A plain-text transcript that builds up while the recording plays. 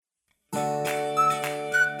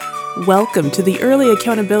Welcome to the Early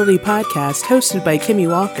Accountability Podcast hosted by Kimmy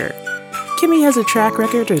Walker. Kimmy has a track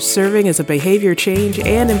record of serving as a behavior change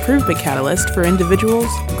and improvement catalyst for individuals,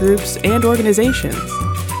 groups, and organizations.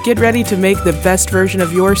 Get ready to make the best version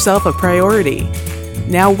of yourself a priority.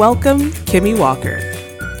 Now welcome, Kimmy Walker.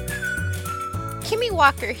 Kimmy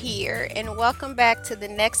Walker here, and welcome back to the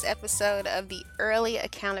next episode of the Early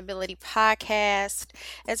Accountability Podcast.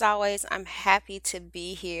 As always, I'm happy to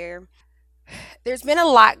be here. There's been a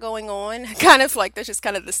lot going on, that's just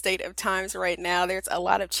kind of the state of times right now. There's a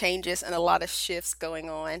lot of changes and a lot of shifts going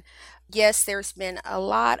on. Yes, there's been a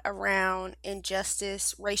lot around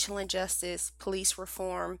injustice, racial injustice, police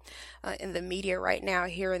reform in the media right now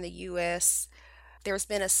here in the U.S. There's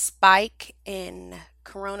been a spike in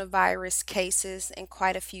coronavirus cases in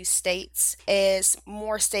quite a few states as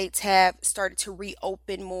more states have started to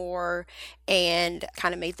reopen more and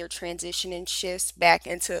kind of made their transition and shifts back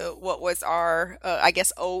into what was our,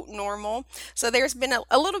 old normal. So there's been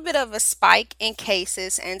a little bit of a spike in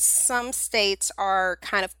cases, and some states are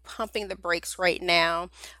kind of pumping the brakes right now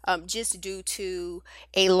just due to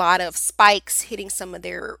a lot of spikes hitting some of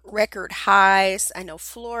their record highs. I know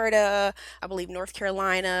Florida, I believe North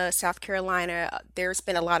Carolina, South Carolina, there's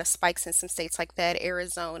been a lot of spikes in some states like that,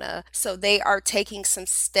 Arizona. So they are taking some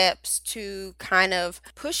steps to kind of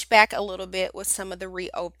push back a little bit with some of the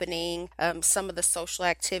reopening, some of the social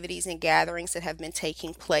activities and gatherings that have been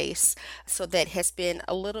taking place. So that has been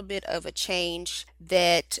a little bit of a change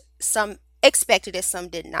that some expected and some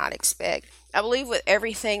did not expect. I believe with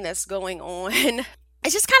everything that's going on,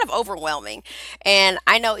 it's just kind of overwhelming. And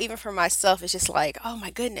I know even for myself, it's just like, oh my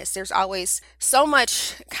goodness, there's always so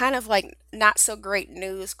much kind of like not so great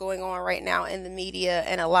news going on right now in the media,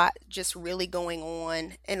 and a lot just really going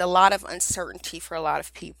on, and a lot of uncertainty for a lot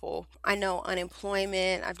of people. I know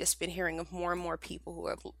unemployment, I've just been hearing of more and more people who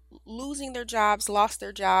are losing their jobs, lost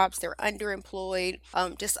their jobs, they're underemployed,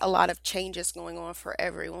 just a lot of changes going on for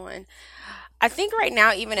everyone. I think right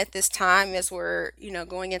now, even at this time, as we're,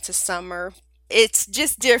 going into summer, it's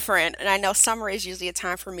just different. And I know summer is usually a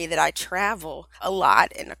time for me that I travel a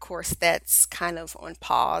lot. And of course, that's kind of on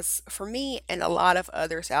pause for me and a lot of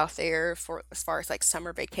others out there for as far as like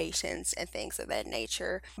summer vacations and things of that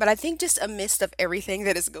nature. But I think just amidst of everything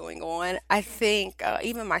that is going on, I think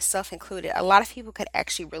even myself included, a lot of people could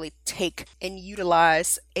actually really take and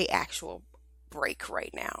utilize a actual break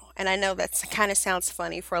right now. And I know that kind of sounds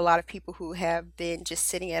funny for a lot of people who have been just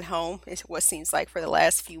sitting at home. It's what seems like for the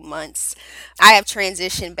last few months. I have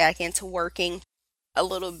transitioned back into working a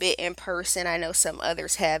little bit in person. I know some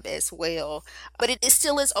others have as well, but it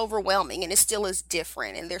still is overwhelming and it still is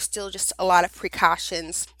different. And there's still just a lot of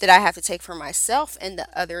precautions that I have to take for myself and the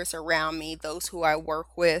others around me, those who I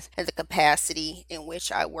work with, and the capacity in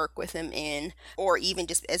which I work with them in, or even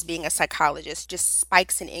just as being a psychologist, just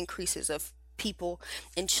spikes and increases of people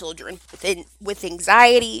and children with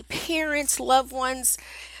anxiety, parents, loved ones,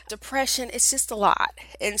 depression. It's just a lot.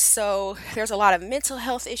 And so there's a lot of mental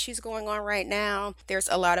health issues going on right now. There's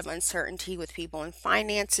a lot of uncertainty with people and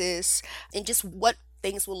finances and just what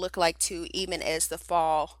things will look like too, even as the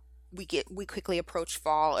fall we quickly approach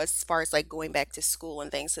fall as far as like going back to school and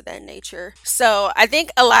things of that nature. So I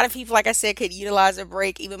think a lot of people, like I said, could utilize a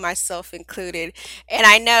break, even myself included. And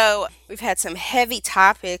I know we've had some heavy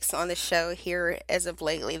topics on the show here as of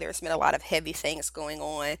lately. There's been a lot of heavy things going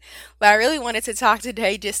on. But I really wanted to talk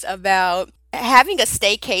today just about having a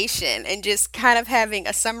staycation and just kind of having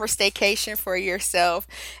a summer staycation for yourself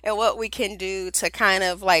and what we can do to kind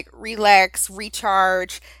of like relax,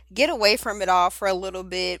 recharge, get away from it all for a little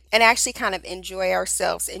bit and actually kind of enjoy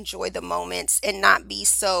ourselves, enjoy the moments and not be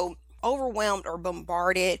so overwhelmed or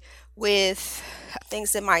bombarded with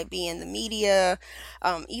things that might be in the media,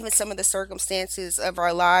 even some of the circumstances of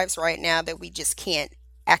our lives right now that we just can't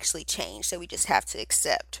actually change, that we just have to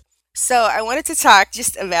accept. So I wanted to talk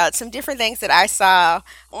just about some different things that I saw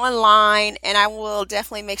online, and I will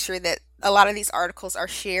definitely make sure that a lot of these articles are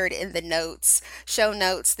shared in the show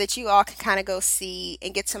notes that you all can kind of go see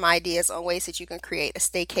and get some ideas on ways that you can create a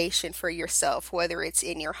staycation for yourself, whether it's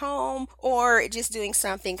in your home or just doing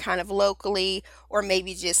something kind of locally, or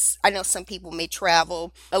maybe just, I know some people may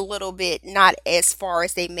travel a little bit, not as far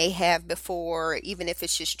as they may have before, even if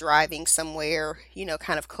it's just driving somewhere,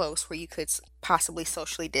 kind of close where you could possibly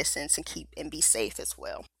socially distance and keep and be safe as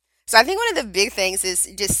well. So I think one of the big things is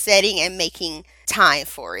just setting and making time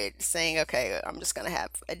for it, saying, okay, I'm just going to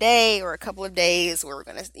have a day or a couple of days where we're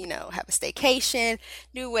going to, have a staycation,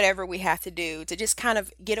 do whatever we have to do to just kind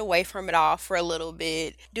of get away from it all for a little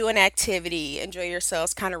bit, do an activity, enjoy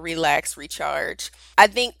yourselves, kind of relax, recharge. I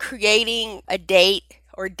think creating a date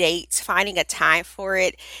or dates, finding a time for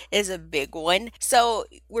it is a big one. So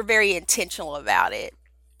we're very intentional about it.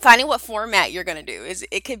 Finding what format you're going to do is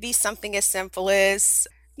it could be something as simple as,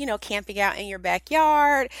 camping out in your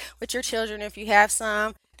backyard with your children if you have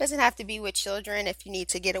some. Doesn't have to be with children if you need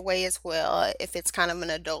to get away as well. If it's kind of an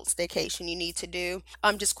adult staycation you need to do,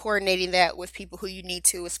 just coordinating that with people who you need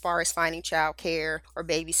to as far as finding childcare or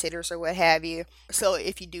babysitters or what have you. So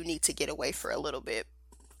if you do need to get away for a little bit.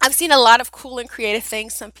 I've seen a lot of cool and creative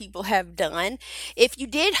things some people have done. If you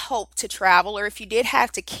did hope to travel, or if you did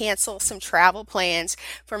have to cancel some travel plans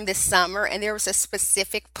from this summer and there was a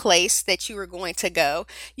specific place that you were going to go,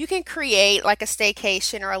 you can create like a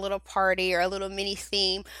staycation or a little party or a little mini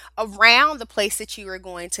theme around the place that you were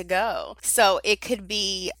going to go. So it could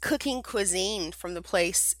be cooking cuisine from the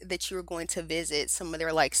place that you were going to visit, some of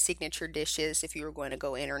their like signature dishes if you were going to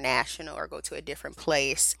go international or go to a different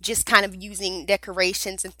place. Just kind of using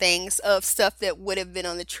decorations and things of stuff that would have been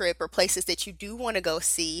on the trip or places that you do want to go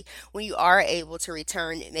see when you are able to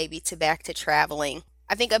return maybe to back to traveling.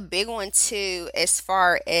 I think a big one too, as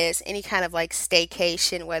far as any kind of like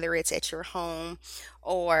staycation, whether it's at your home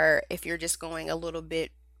or if you're just going a little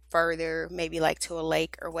bit further, maybe like to a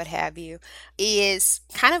lake or what have you, is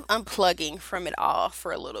kind of unplugging from it all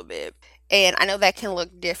for a little bit. And I know that can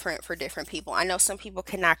look different for different people. I know some people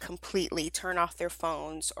cannot completely turn off their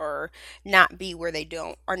phones or not be where they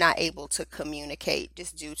don't are not able to communicate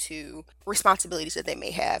just due to responsibilities that they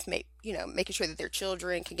may have. Making sure that their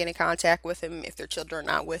children can get in contact with them if their children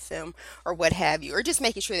are not with them or what have you, or just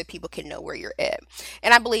making sure that people can know where you're at.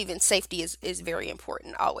 And I believe in safety is very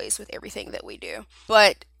important always with everything that we do.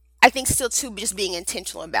 But I think still too just being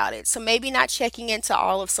intentional about it. So maybe not checking into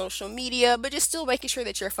all of social media, but just still making sure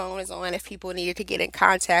that your phone is on if people needed to get in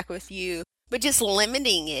contact with you, but just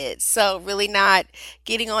limiting it. So really not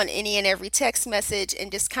getting on any and every text message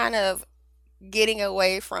and just kind of getting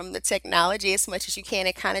away from the technology as much as you can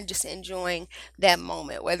and kind of just enjoying that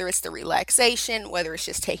moment, whether it's the relaxation, whether it's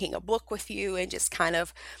just taking a book with you and just kind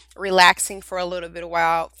of relaxing for a little bit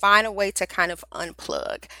while. Find a way to kind of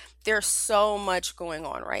unplug. There's so much going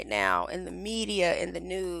on right now in the media, in the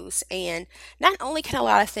news, and not only can a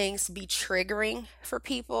lot of things be triggering for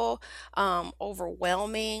people,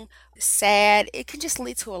 overwhelming, sad, it can just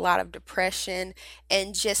lead to a lot of depression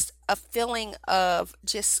and just a feeling of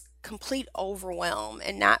just complete overwhelm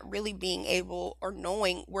and not really being able or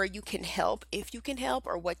knowing where you can help, if you can help,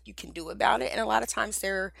 or what you can do about it. And a lot of times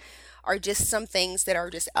there are just some things that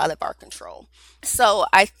are just out of our control. So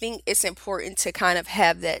I think it's important to kind of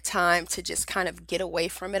have that time to just kind of get away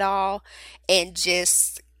from it all and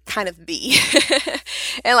just kind of be.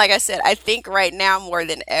 And like I said, I think right now more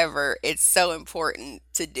than ever, it's so important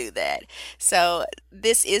to do that. So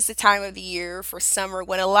this is the time of the year for summer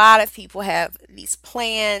when a lot of people have these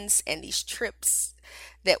plans and these trips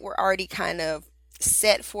that were already kind of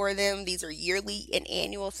set for them. These are yearly and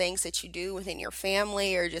annual things that you do within your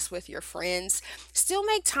family or just with your friends. Still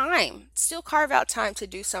make time, still carve out time to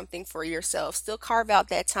do something for yourself, still carve out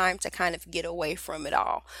that time to kind of get away from it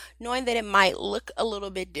all, knowing that it might look a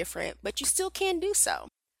little bit different, but you still can do so.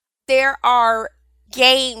 There are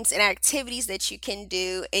games and activities that you can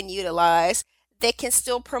do and utilize that can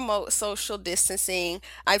still promote social distancing.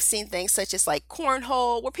 I've seen things such as like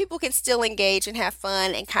cornhole, where people can still engage and have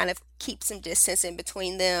fun and kind of keep some distance in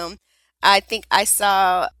between them. I think I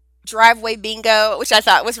saw driveway bingo, which I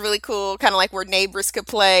thought was really cool, kind of like where neighbors could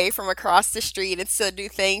play from across the street and still do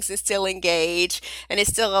things and still engage. And it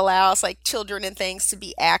still allows like children and things to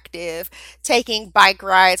be active. Taking bike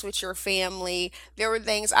rides with your family. There were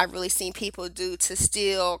things I've really seen people do to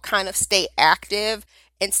still kind of stay active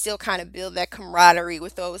and still kind of build that camaraderie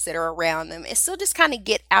with those that are around them and still just kind of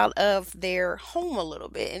get out of their home a little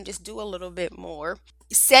bit and just do a little bit more.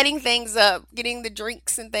 Setting things up, getting the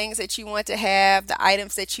drinks and things that you want to have, the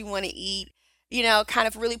items that you want to eat, kind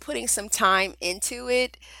of really putting some time into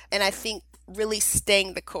it. And I think really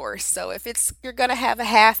staying the course. So if it's you're going to have a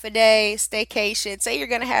half a day staycation, say you're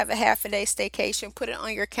going to have a half a day staycation, put it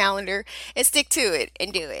on your calendar and stick to it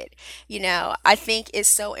and do it. I think it's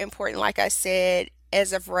so important, like I said,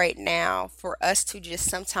 as of right now, for us to just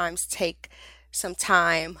sometimes take some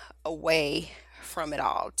time away from it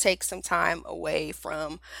all. Take some time away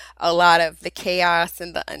from a lot of the chaos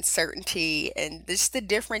and the uncertainty and just the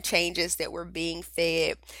different changes that we're being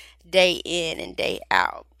fed day in and day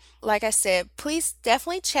out. Like I said, please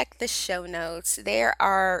definitely check the show notes. There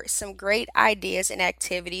are some great ideas and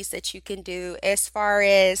activities that you can do as far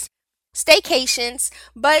as staycations,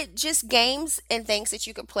 but just games and things that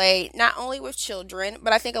you could play not only with children,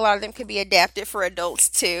 but I think a lot of them could be adapted for adults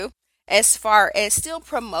too. as far as still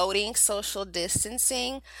promoting social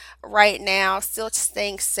distancing right now, still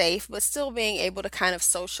staying safe, but still being able to kind of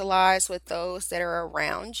socialize with those that are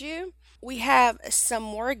around you. We have some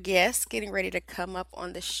more guests getting ready to come up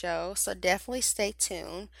on the show, so definitely stay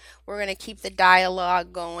tuned. We're going to keep the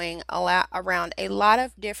dialogue going a lot around a lot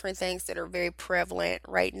of different things that are very prevalent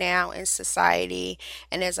right now in society,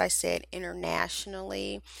 and as I said,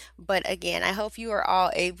 internationally. But again, I hope you are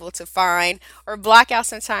all able to find or block out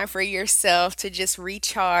some time for yourself to just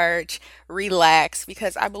recharge, relax,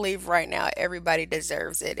 because I believe right now everybody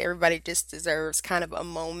deserves it. Everybody just deserves kind of a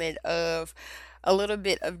moment of a little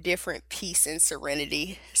bit of different peace and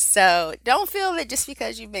serenity. So don't feel that just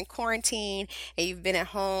because you've been quarantined and you've been at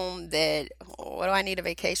home that, "Oh, what do I need a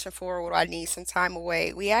vacation for? What do I need some time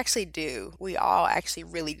away?" We actually do. We all actually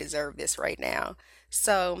really deserve this right now.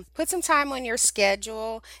 So put some time on your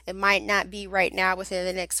schedule. It might not be right now within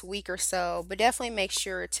the next week or so, but definitely make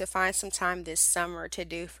sure to find some time this summer to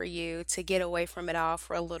do for you to get away from it all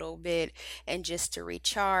for a little bit and just to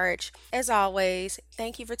recharge. As always,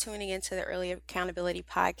 thank you for tuning into the Early Accountability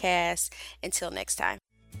Podcast. Until next time.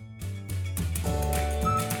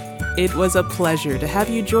 It was a pleasure to have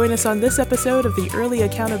you join us on this episode of the Early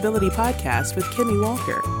Accountability Podcast with Kimmy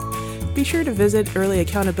Walker. Be sure to visit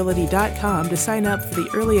earlyaccountability.com to sign up for the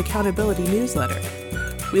Early Accountability newsletter.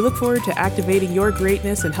 We look forward to activating your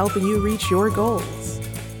greatness and helping you reach your goals.